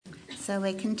So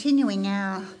we're continuing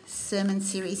our sermon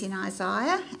series in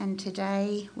Isaiah, and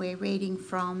today we're reading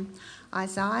from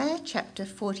Isaiah chapter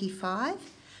 45,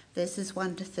 verses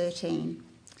 1 to 13.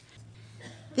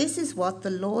 This is what the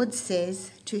Lord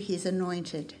says to his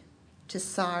anointed, to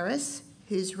Cyrus,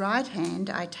 whose right hand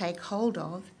I take hold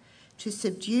of, to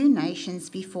subdue nations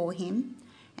before him,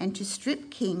 and to strip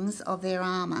kings of their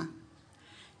armour,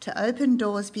 to open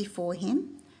doors before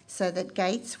him, so that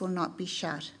gates will not be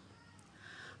shut.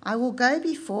 I will go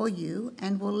before you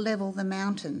and will level the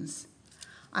mountains.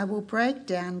 I will break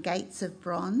down gates of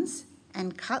bronze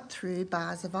and cut through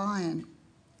bars of iron.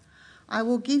 I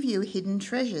will give you hidden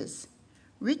treasures,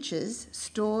 riches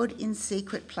stored in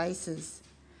secret places,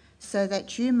 so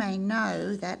that you may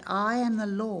know that I am the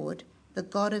Lord, the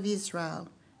God of Israel,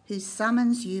 who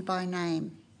summons you by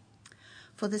name.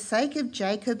 For the sake of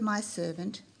Jacob my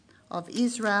servant, of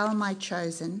Israel my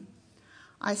chosen,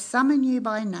 I summon you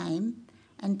by name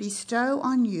and bestow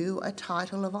on you a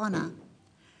title of honour,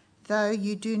 though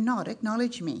you do not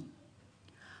acknowledge me.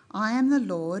 I am the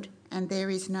Lord, and there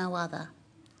is no other.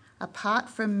 Apart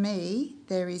from me,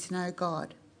 there is no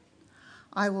God.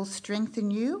 I will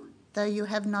strengthen you, though you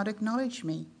have not acknowledged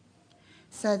me,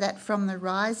 so that from the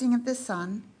rising of the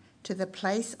sun to the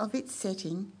place of its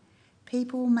setting,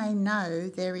 people may know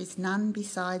there is none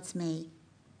besides me.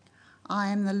 I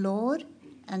am the Lord,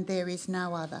 and there is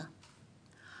no other.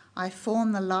 I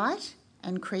form the light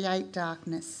and create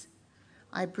darkness.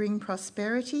 I bring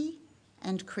prosperity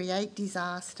and create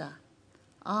disaster.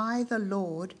 I, the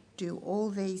Lord, do all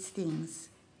these things.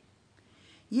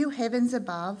 You heavens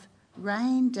above,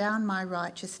 rain down my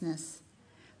righteousness.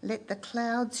 Let the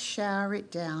clouds shower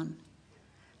it down.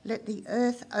 Let the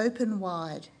earth open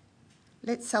wide.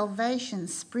 Let salvation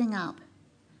spring up.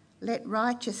 Let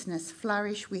righteousness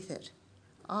flourish with it.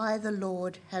 I, the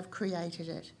Lord, have created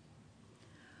it.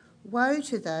 Woe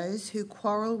to those who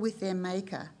quarrel with their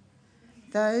maker,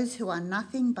 those who are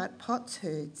nothing but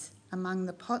potsherds among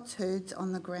the potsherds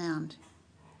on the ground.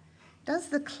 Does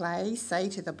the clay say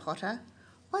to the potter,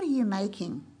 "What are you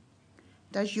making?"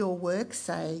 Does your work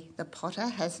say, "The potter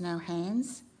has no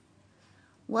hands"?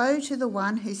 Woe to the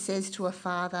one who says to a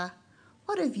father,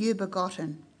 "What have you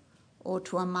begotten?" Or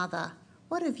to a mother,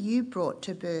 "What have you brought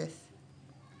to birth?"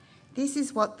 This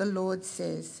is what the Lord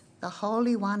says, the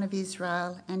Holy One of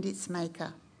Israel and its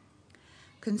Maker.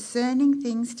 Concerning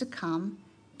things to come,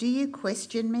 do you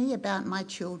question me about my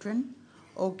children,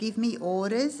 or give me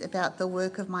orders about the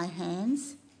work of my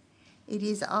hands? It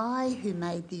is I who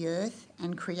made the earth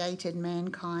and created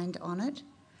mankind on it.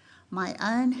 My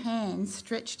own hands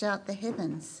stretched out the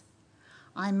heavens.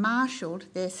 I marshalled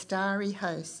their starry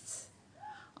hosts.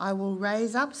 I will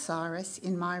raise up Cyrus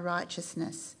in my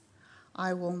righteousness.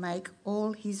 I will make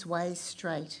all his ways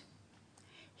straight.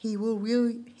 He will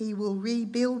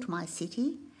rebuild my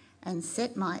city and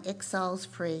set my exiles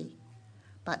free,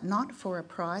 but not for a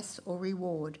price or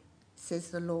reward,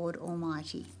 says the Lord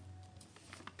Almighty.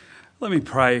 Let me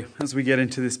pray as we get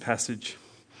into this passage.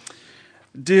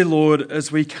 Dear Lord,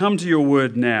 as we come to your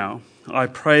word now, I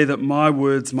pray that my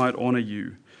words might honour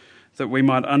you, that we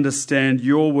might understand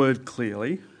your word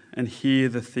clearly and hear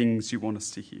the things you want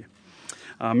us to hear.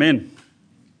 Amen.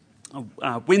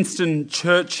 Winston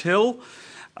Churchill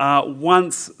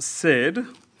once said,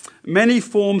 "Many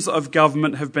forms of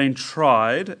government have been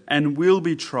tried and will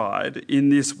be tried in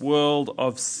this world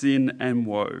of sin and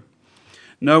woe.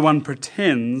 No one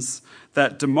pretends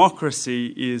that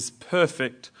democracy is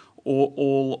perfect or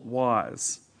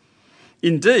all-wise.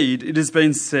 Indeed, it has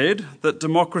been said that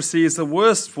democracy is the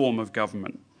worst form of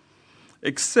government,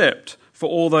 except for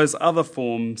all those other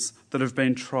forms that have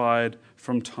been tried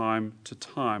from time to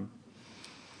time."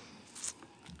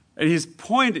 And his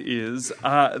point is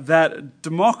that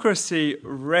democracy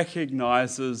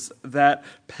recognises that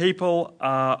people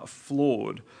are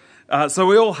flawed. So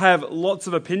we all have lots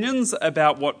of opinions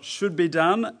about what should be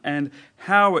done and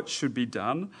how it should be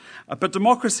done. But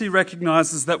democracy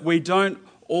recognises that we don't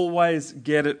always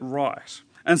get it right.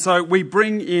 And so we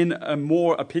bring in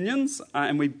more opinions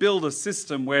and we build a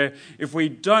system where if we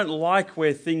don't like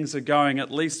where things are going,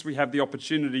 at least we have the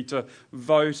opportunity to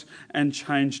vote and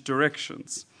change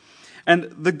directions. And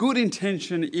the good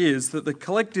intention is that the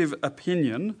collective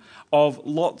opinion of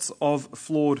lots of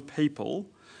flawed people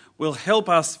will help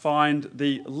us find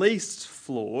the least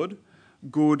flawed,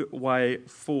 good way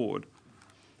forward.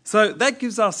 So that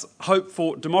gives us hope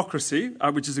for democracy,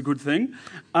 which is a good thing.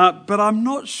 But I'm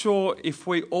not sure if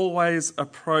we always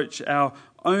approach our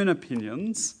own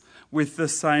opinions with the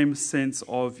same sense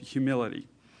of humility.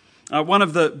 One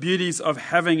of the beauties of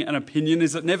having an opinion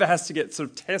is it never has to get sort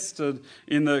of tested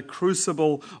in the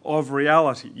crucible of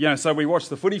reality. So we watch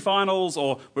the footy finals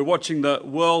or we're watching the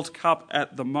World Cup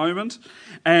at the moment,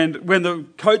 and when the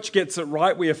coach gets it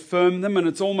right, we affirm them, and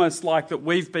it's almost like that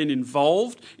we've been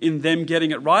involved in them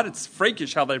getting it right. It's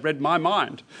freakish how they read my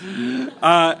mind.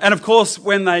 And of course,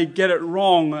 when they get it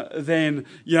wrong, then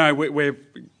we're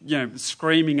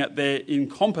screaming at their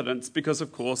incompetence because,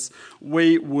 of course,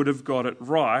 we would have got it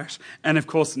right. And, of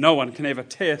course, no one can ever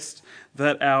test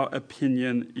that our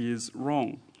opinion is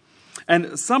wrong.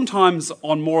 And sometimes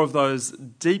on more of those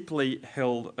deeply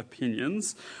held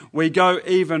opinions, we go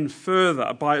even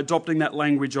further by adopting that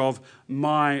language of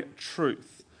my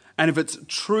truth. And if it's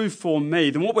true for me,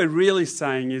 then what we're really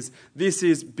saying is this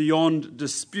is beyond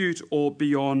dispute or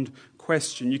beyond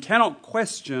question. You cannot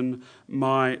question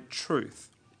my truth.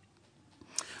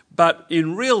 But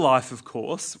in real life, of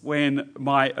course, when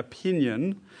my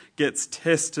opinion gets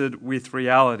tested with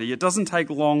reality, it doesn't take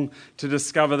long to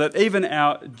discover that even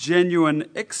our genuine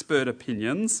expert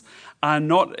opinions are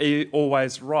not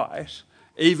always right,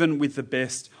 even with the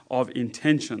best of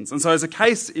intentions. And so as a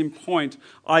case in point,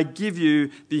 I give you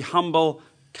the humble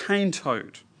cane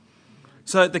toad.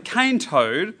 So the cane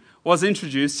toad was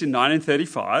introduced in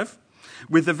 1935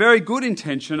 with the very good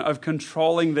intention of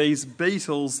controlling these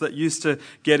beetles that used to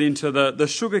get into the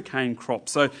sugarcane crop.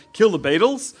 So kill the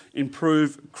beetles,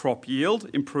 improve crop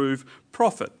yield, improve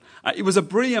profit. It was a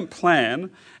brilliant plan,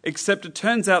 except it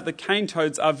turns out that cane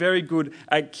toads are very good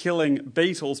at killing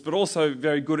beetles, but also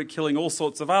very good at killing all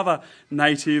sorts of other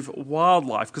native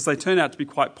wildlife, because they turn out to be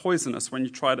quite poisonous when you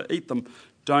try to eat them.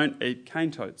 Don't eat cane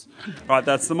toads. Right,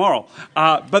 that's the moral.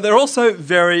 But they're also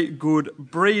very good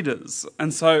breeders.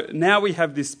 And so now we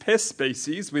have this pest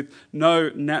species with no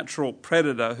natural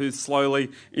predator who's slowly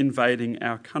invading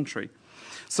our country.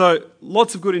 So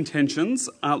lots of good intentions,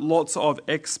 lots of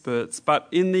experts, but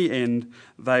in the end,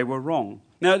 they were wrong.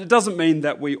 Now, it doesn't mean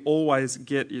that we always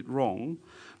get it wrong,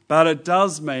 but it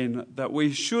does mean that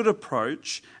we should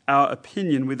approach our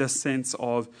opinion with a sense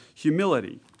of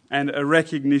humility and a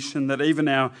recognition that even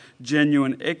our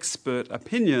genuine expert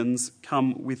opinions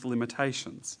come with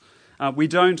limitations. We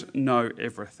don't know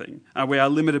everything. We are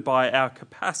limited by our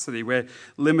capacity. We're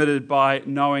limited by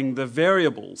knowing the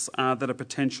variables that are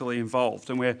potentially involved,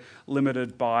 and we're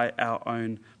limited by our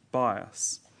own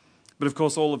bias. But of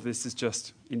course, all of this is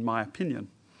just in my opinion.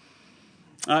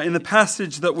 In the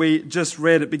passage that we just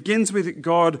read, it begins with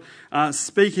God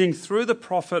speaking through the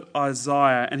prophet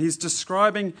Isaiah, and he's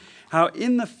describing how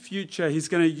in the future he's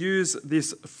going to use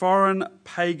this foreign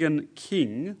pagan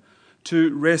king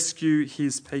to rescue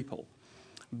his people.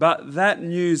 But that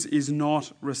news is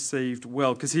not received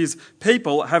well, because his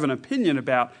people have an opinion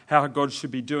about how God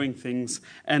should be doing things,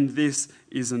 and this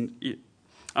isn't it.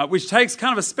 Which takes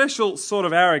kind of a special sort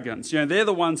of arrogance. They're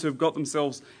the ones who have got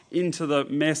themselves into the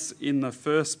mess in the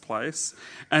first place,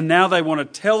 and now they want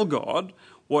to tell God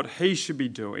what he should be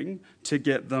doing to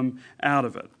get them out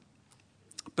of it.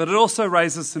 But it also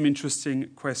raises some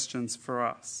interesting questions for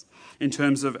us in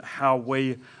terms of how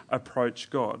we approach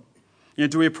God.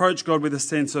 Do we approach God with a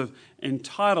sense of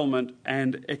entitlement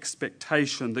and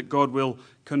expectation that God will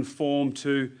conform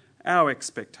to our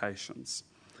expectations?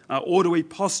 Or do we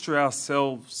posture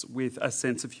ourselves with a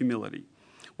sense of humility,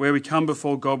 where we come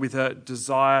before God with a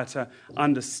desire to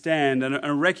understand and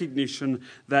a recognition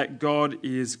that God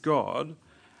is God,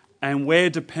 and we're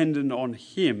dependent on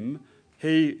him,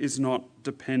 he is not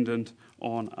dependent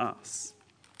on us.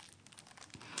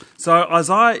 So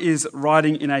Isaiah is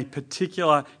writing in a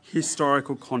particular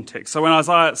historical context. So when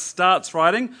Isaiah starts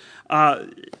writing,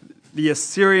 the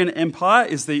Assyrian Empire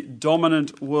is the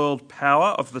dominant world power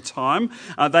of the time.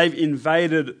 They've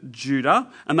invaded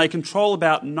Judah, and they control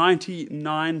about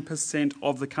 99%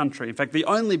 of the country. In fact, the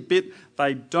only bit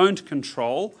they don't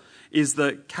control is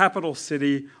the capital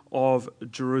city of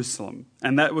Jerusalem.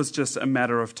 And that was just a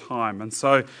matter of time. And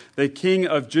so the king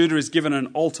of Judah is given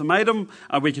an ultimatum.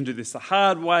 We can do this the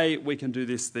hard way, we can do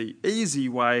this the easy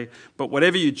way, but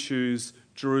whatever you choose,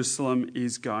 Jerusalem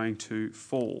is going to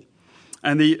fall.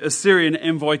 And the Assyrian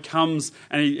envoy comes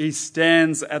and he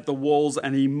stands at the walls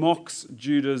and he mocks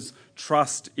Judah's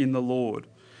trust in the Lord.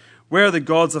 Where are the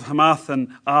gods of Hamath and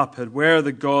Arpad? Where are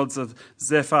the gods of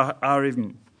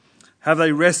Zepharim? Have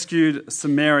they rescued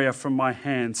Samaria from my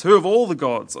hands? Who of all the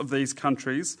gods of these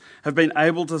countries have been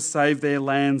able to save their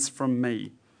lands from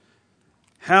me?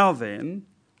 How then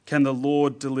can the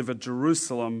Lord deliver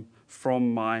Jerusalem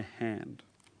from my hand?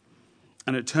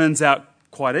 And it turns out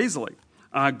quite easily.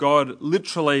 God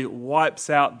literally wipes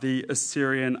out the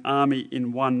Assyrian army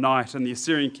in one night, and the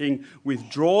Assyrian king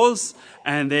withdraws,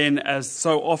 and then, as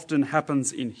so often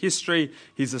happens in history,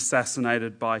 he's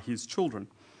assassinated by his children.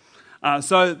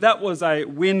 So that was a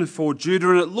win for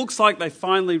Judah, and it looks like they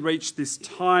finally reached this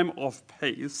time of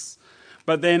peace.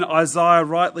 But then Isaiah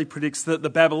rightly predicts that the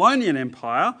Babylonian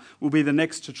Empire will be the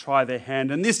next to try their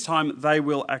hand, and this time they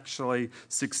will actually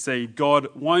succeed. God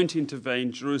won't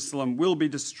intervene. Jerusalem will be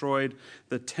destroyed,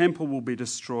 the temple will be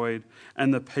destroyed,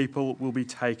 and the people will be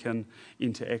taken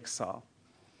into exile.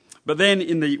 But then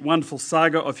in the wonderful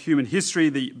saga of human history,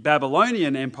 the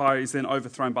Babylonian Empire is then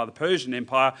overthrown by the Persian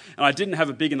Empire. And I didn't have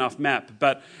a big enough map,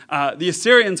 but the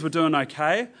Assyrians were doing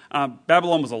okay.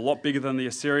 Babylon was a lot bigger than the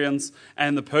Assyrians,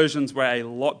 and the Persians were a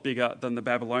lot bigger than the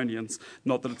Babylonians.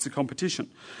 Not that it's a competition.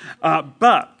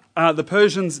 But the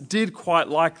Persians did quite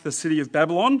like the city of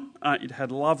Babylon. It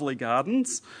had lovely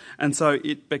gardens, and so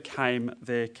it became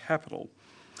their capital.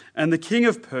 And the king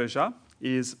of Persia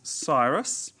is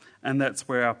Cyrus, and that's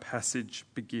where our passage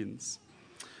begins.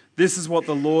 This is what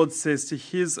the Lord says to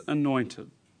his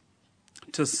anointed,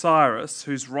 to Cyrus,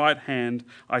 whose right hand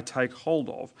I take hold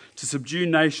of, to subdue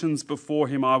nations before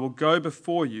him. I will go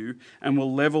before you and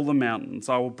will level the mountains.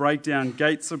 I will break down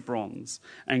gates of bronze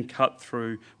and cut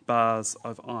through bars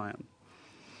of iron.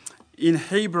 In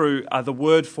Hebrew, the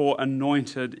word for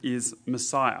anointed is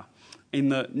Messiah. In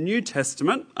the New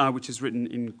Testament, which is written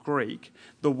in Greek,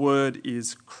 the word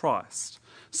is Christ.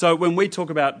 So when we talk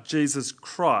about Jesus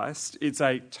Christ, it's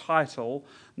a title,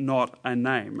 not a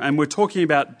name. And we're talking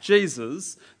about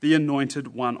Jesus, the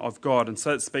anointed one of God. And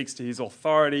so it speaks to his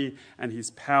authority and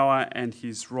his power and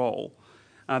his role,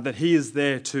 that he is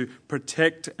there to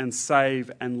protect and save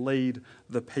and lead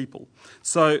the people.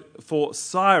 So for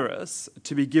Cyrus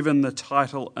to be given the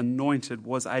title anointed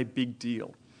was a big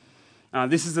deal.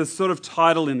 This is a sort of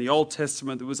title in the Old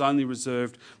Testament that was only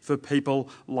reserved for people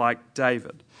like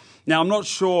David. Now, I'm not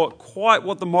sure quite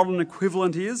what the modern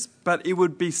equivalent is, but it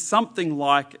would be something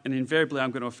like, and invariably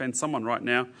I'm going to offend someone right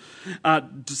now,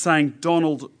 saying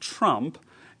Donald Trump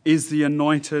is the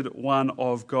anointed one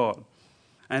of God,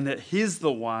 and that he's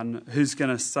the one who's going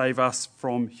to save us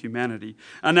from humanity.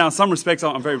 And now, in some respects,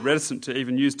 I'm very reticent to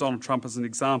even use Donald Trump as an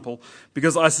example,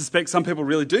 because I suspect some people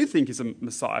really do think he's a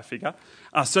Messiah figure.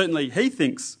 Certainly, he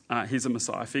thinks he's a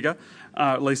Messiah figure,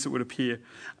 at least it would appear.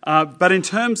 But in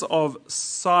terms of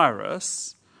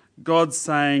Cyrus, God's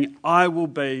saying, I will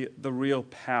be the real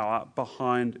power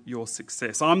behind your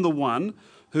success. I'm the one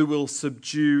who will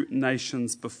subdue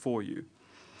nations before you.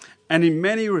 And in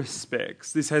many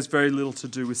respects, this has very little to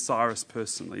do with Cyrus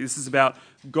personally. This is about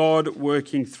God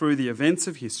working through the events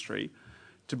of history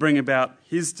to bring about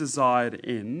his desired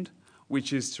end,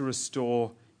 which is to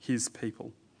restore his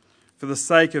people. For the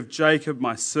sake of Jacob,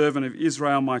 my servant, of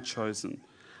Israel, my chosen,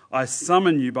 I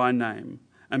summon you by name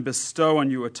and bestow on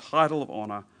you a title of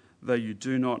honour, though you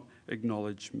do not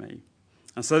acknowledge me.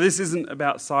 And so this isn't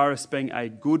about Cyrus being a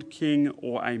good king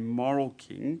or a moral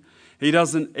king. He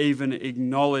doesn't even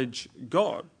acknowledge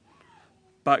God,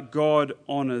 but God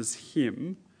honours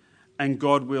him, and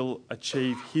God will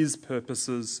achieve his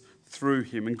purposes through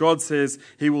him. And God says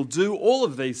he will do all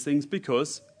of these things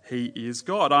because he is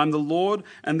God. I'm the Lord,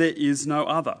 and there is no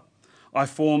other. I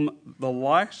form the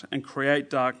light and create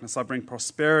darkness. I bring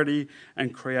prosperity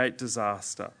and create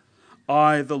disaster.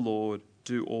 I, the Lord,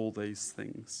 do all these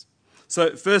things.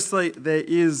 So firstly, there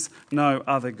is no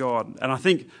other God. And I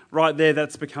think right there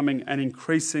that's becoming an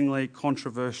increasingly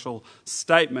controversial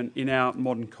statement in our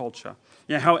modern culture.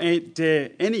 How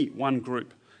dare any one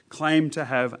group claim to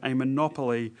have a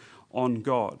monopoly on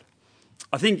God?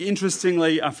 I think,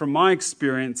 interestingly, from my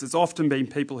experience, it's often been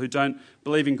people who don't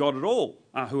believe in God at all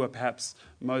who are perhaps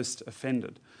most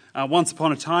offended. Once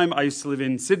upon a time, I used to live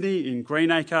in Sydney, in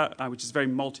Greenacre, which is a very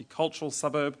multicultural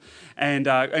suburb, and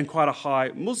quite a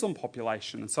high Muslim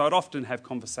population. And so I'd often have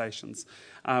conversations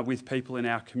with people in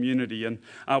our community. And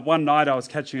one night I was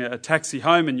catching a taxi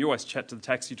home, and you always chat to the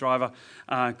taxi driver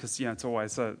because it's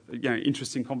always a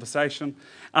interesting conversation.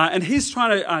 And he's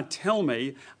trying to tell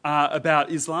me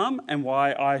about Islam and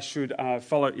why I should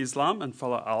follow Islam and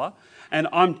follow Allah. And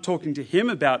I'm talking to him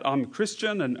about I'm a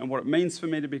Christian and what it means for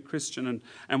me to be Christian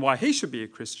and why he should be a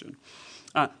Christian.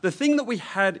 The thing that we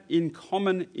had in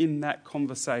common in that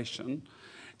conversation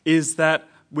is that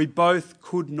we both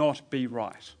could not be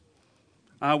right.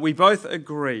 We both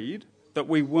agreed that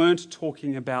we weren't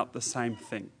talking about the same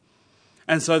thing.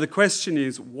 And so the question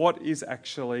is, what is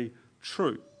actually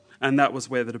true? And that was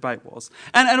where the debate was.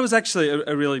 And it was actually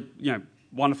a really,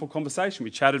 wonderful conversation.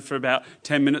 We chatted for about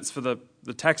 10 minutes for the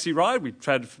the taxi ride. We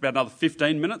chatted for about another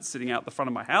 15 minutes sitting out the front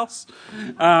of my house.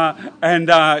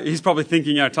 And he's probably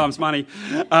thinking, time's money.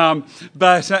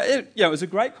 But it was a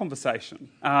great conversation.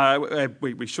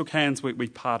 We shook hands, we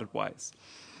parted ways.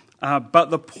 But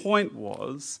the point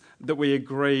was that we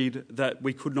agreed that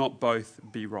we could not both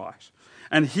be right.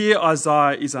 And here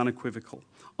Isaiah is unequivocal.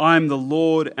 I am the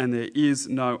Lord and there is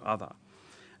no other.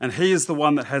 And he is the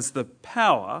one that has the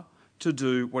power to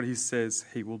do what he says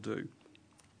he will do.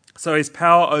 So his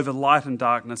power over light and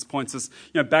darkness points us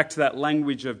back to that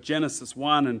language of Genesis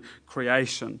 1 and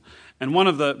creation. And one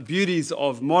of the beauties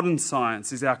of modern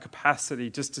science is our capacity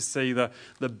just to see the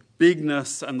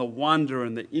bigness and the wonder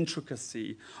and the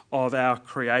intricacy of our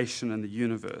creation and the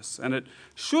universe. And it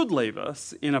should leave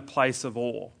us in a place of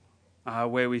awe,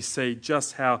 where we see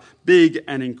just how big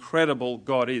and incredible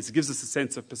God is. It gives us a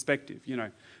sense of perspective.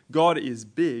 God is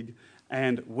big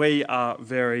and we are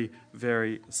very,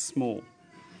 very small.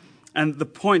 And the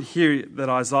point here that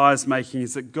Isaiah is making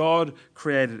is that God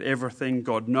created everything,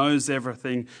 God knows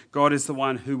everything, God is the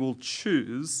one who will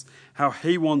choose how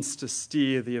he wants to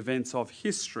steer the events of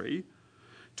history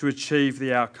to achieve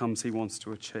the outcomes he wants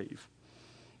to achieve.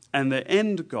 And the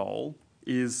end goal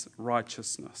is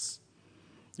righteousness.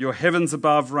 Your heavens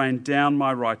above rain down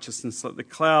my righteousness. Let the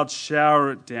clouds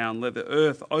shower it down. Let the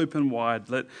earth open wide.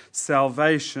 Let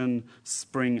salvation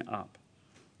spring up.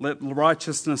 Let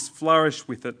righteousness flourish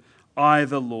with it. I,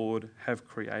 the Lord, have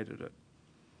created it.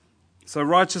 So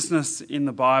righteousness in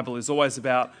the Bible is always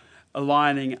about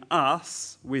aligning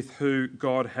us with who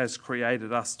God has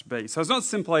created us to be. So it's not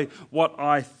simply what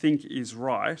I think is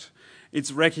right.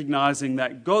 It's recognizing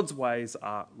that God's ways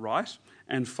are right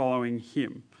and following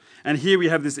him. And here we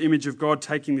have this image of God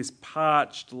taking this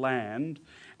parched land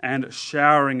and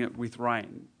showering it with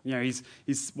rain.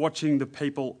 He's watching the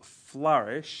people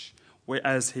flourish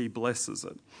as he blesses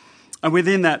it. And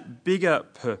within that bigger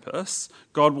purpose,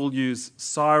 God will use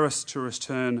Cyrus to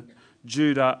return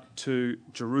Judah to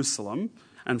Jerusalem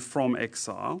and from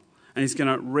exile. And he's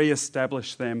going to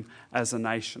re-establish them as a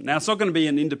nation. Now, it's not going to be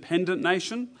an independent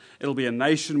nation. It'll be a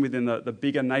nation within the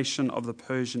bigger nation of the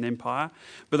Persian Empire.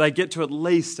 But they get to at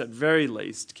very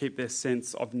least, keep their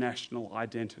sense of national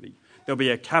identity. There'll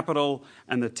be a capital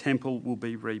and the temple will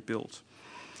be rebuilt.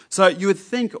 So you would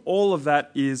think all of that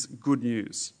is good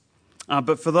news.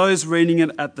 But for those reading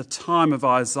it at the time of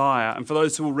Isaiah, and for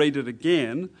those who will read it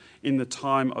again in the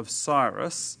time of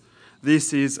Cyrus,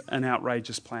 this is an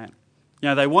outrageous plan.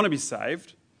 They want to be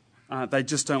saved. They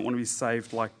just don't want to be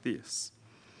saved like this.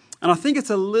 And I think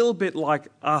it's a little bit like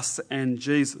us and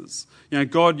Jesus.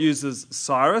 God uses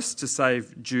Cyrus to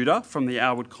save Judah from the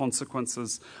outward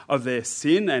consequences of their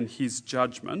sin and his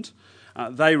judgment.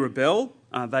 They rebel,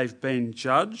 they've been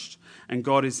judged, and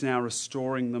God is now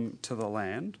restoring them to the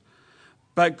land.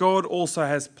 But God also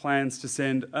has plans to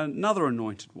send another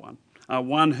anointed one,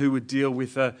 one who would deal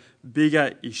with a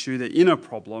bigger issue, the inner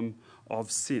problem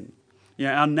of sin.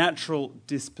 Our natural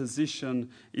disposition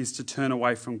is to turn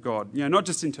away from God, not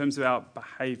just in terms of our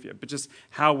behaviour, but just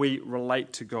how we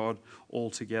relate to God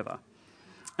altogether.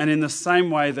 And in the same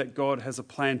way that God has a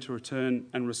plan to return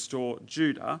and restore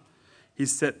Judah,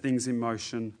 he's set things in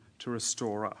motion to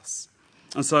restore us.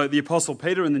 And so the Apostle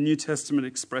Peter in the New Testament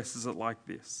expresses it like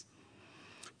this.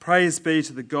 Praise be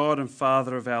to the God and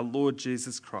Father of our Lord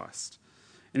Jesus Christ.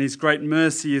 In his great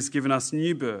mercy he has given us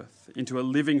new birth into a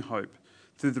living hope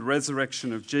through the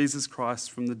resurrection of Jesus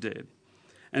Christ from the dead,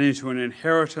 and into an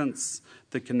inheritance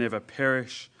that can never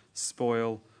perish,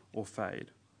 spoil, or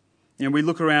fade. We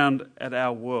look around at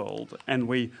our world and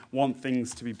we want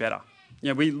things to be better.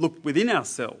 We look within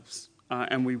ourselves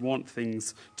and we want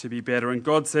things to be better. And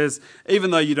God says,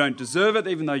 even though you don't deserve it,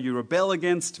 even though you rebel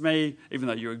against me, even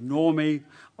though you ignore me,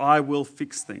 I will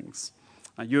fix things.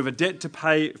 You have a debt to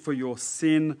pay for your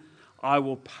sin. I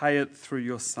will pay it through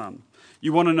your Son.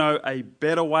 You want to know a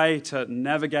better way to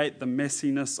navigate the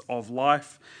messiness of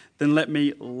life? Then let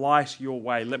me light your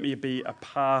way. Let me be a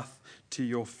path to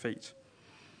your feet.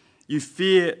 You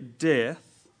fear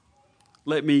death.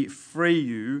 Let me free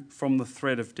you from the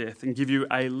threat of death and give you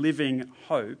a living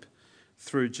hope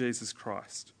through Jesus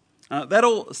Christ. That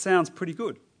all sounds pretty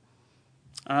good.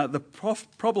 The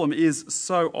problem is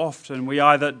so often we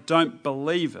either don't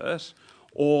believe it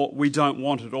or we don't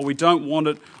want it, or we don't want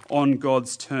it on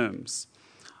God's terms.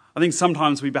 I think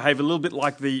sometimes we behave a little bit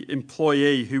like the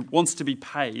employee who wants to be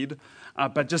paid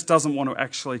but just doesn't want to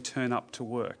actually turn up to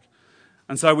work.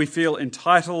 And so we feel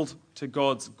entitled to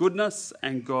God's goodness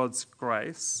and God's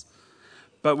grace,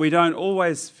 but we don't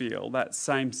always feel that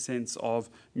same sense of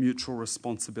mutual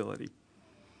responsibility.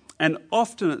 And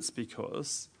often it's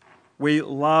because we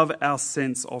love our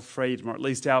sense of freedom, or at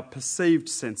least our perceived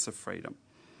sense of freedom.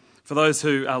 For those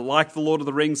who like The Lord of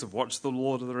the Rings, have watched The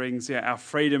Lord of the Rings, our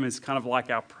freedom is kind of like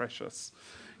our precious.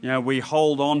 We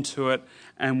hold on to it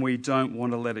and we don't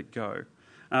want to let it go.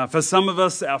 For some of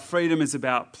us, our freedom is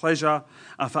about pleasure.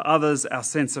 For others, our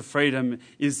sense of freedom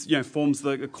forms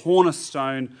the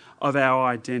cornerstone of our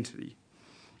identity.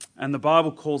 And the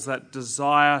Bible calls that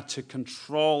desire to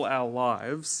control our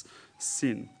lives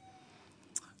sin.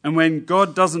 And when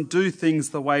God doesn't do things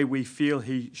the way we feel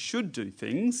he should do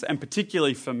things, and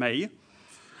particularly for me,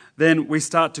 then we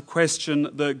start to question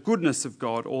the goodness of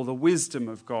God or the wisdom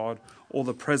of God or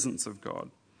the presence of God.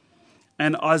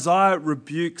 And Isaiah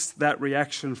rebukes that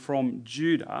reaction from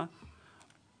Judah,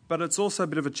 but it's also a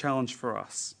bit of a challenge for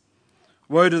us.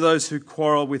 Woe to those who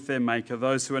quarrel with their maker,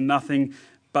 those who are nothing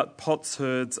but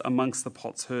potsherds amongst the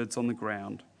potsherds on the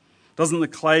ground. Doesn't the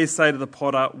clay say to the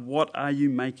potter, "What are you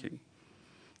making?"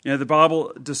 The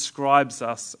Bible describes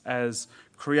us as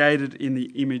created in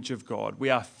the image of God.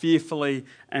 We are fearfully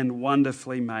and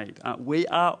wonderfully made. We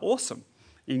are awesome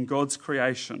in God's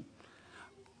creation,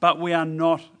 but we are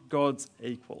not God's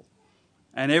equal.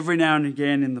 And every now and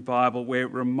again in the Bible, we're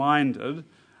reminded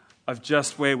of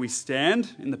just where we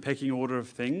stand in the pecking order of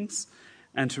things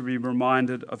and to be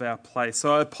reminded of our place.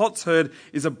 So a potsherd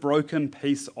is a broken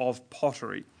piece of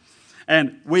pottery.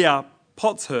 And we are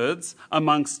potsherds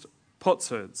amongst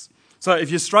potsherds. So if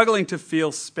you're struggling to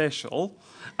feel special,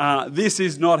 this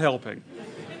is not helping.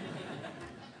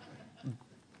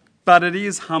 But it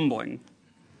is humbling.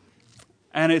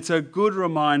 And it's a good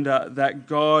reminder that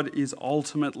God is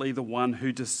ultimately the one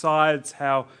who decides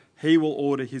how he will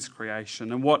order his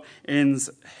creation and what ends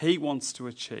he wants to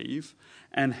achieve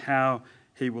and how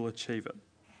he will achieve it.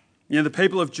 The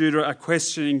people of Judah are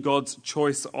questioning God's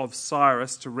choice of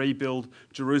Cyrus to rebuild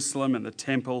Jerusalem and the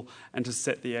temple and to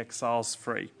set the exiles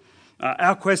free.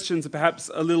 Our questions are perhaps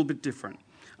a little bit different.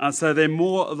 So they're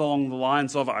more along the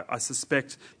lines of, I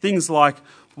suspect, things like,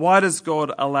 why does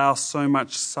God allow so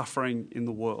much suffering in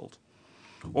the world?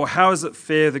 Or how is it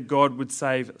fair that God would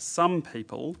save some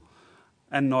people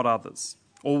and not others?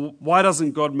 Or why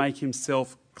doesn't God make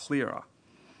himself clearer?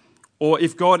 Or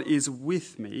if God is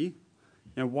with me,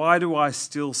 why do I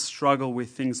still struggle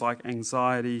with things like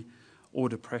anxiety or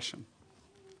depression?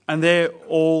 And they're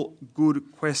all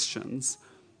good questions,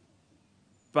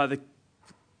 but the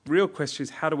real question is,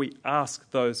 how do we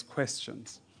ask those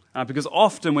questions? Because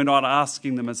often we're not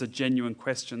asking them as a genuine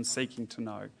question seeking to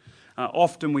know.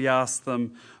 Often we ask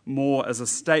them more as a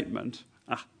statement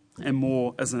and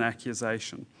more as an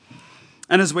accusation.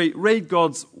 And as we read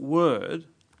God's word,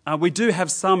 we do have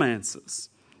some answers.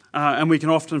 And we can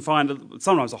often find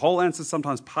sometimes a whole answer,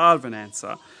 sometimes part of an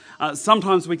answer.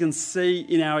 Sometimes we can see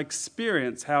in our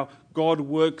experience how God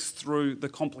works through the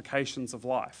complications of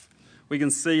life. We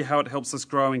can see how it helps us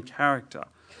grow in character.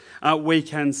 We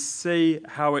can see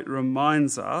how it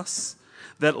reminds us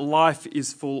that life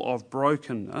is full of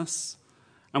brokenness.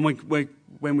 And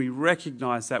when we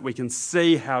recognise that, we can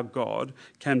see how God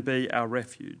can be our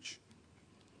refuge.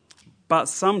 But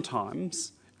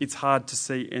sometimes it's hard to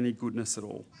see any goodness at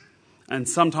all. And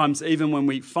sometimes even when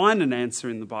we find an answer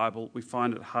in the Bible, we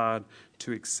find it hard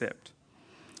to accept.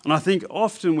 And I think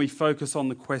often we focus on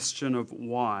the question of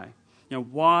why.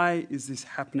 Why is this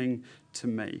happening to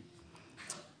me?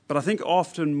 But I think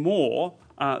often more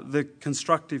the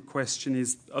constructive question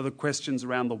are the questions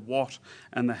around the what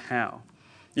and the how.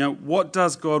 What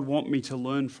does God want me to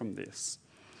learn from this?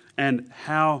 And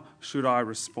how should I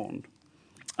respond?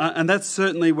 And that's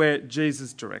certainly where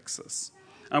Jesus directs us.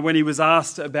 When he was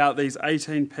asked about these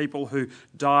 18 people who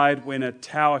died when a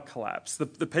tower collapsed,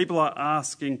 the people are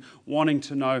asking, wanting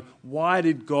to know, why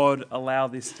did God allow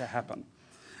this to happen?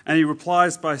 And he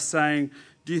replies by saying,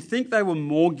 do you think they were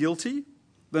more guilty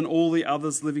than all the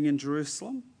others living in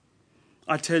Jerusalem?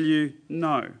 I tell you,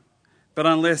 no. But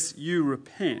unless you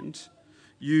repent,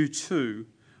 you too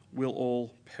will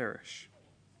all perish.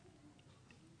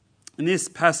 In this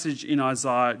passage in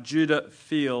Isaiah, Judah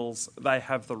feels they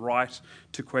have the right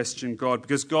to question God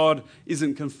because God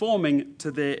isn't conforming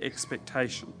to their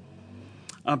expectation.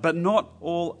 But not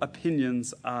all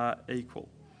opinions are equal.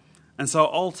 And so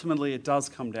ultimately it does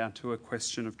come down to a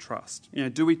question of trust.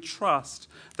 Do we trust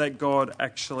that God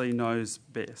actually knows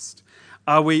best?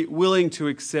 Are we willing to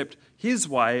accept his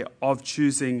way of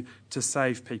choosing to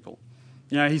save people?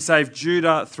 He saved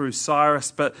Judah through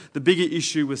Cyrus, but the bigger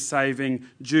issue was saving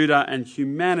Judah and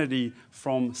humanity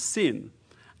from sin.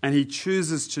 And he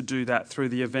chooses to do that through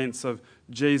the events of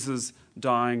Jesus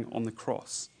dying on the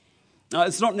cross. Now,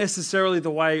 it's not necessarily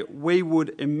the way we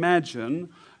would imagine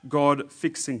God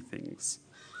fixing things.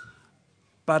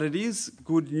 but it is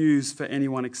good news for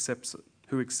anyone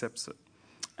who accepts it.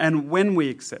 And when we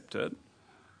accept it,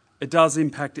 it does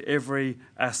impact every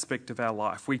aspect of our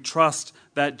life. We trust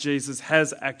that Jesus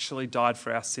has actually died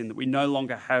for our sin, that we no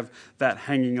longer have that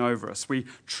hanging over us. We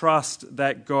trust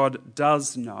that God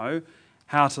does know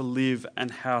how to live and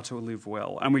how to live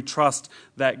well. And we trust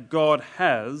that God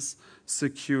has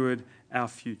secured our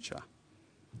future.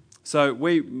 So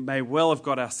we may well have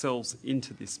got ourselves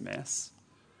into this mess,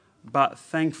 but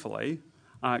thankfully,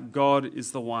 God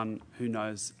is the one who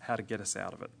knows how to get us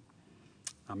out of it.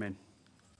 Amen.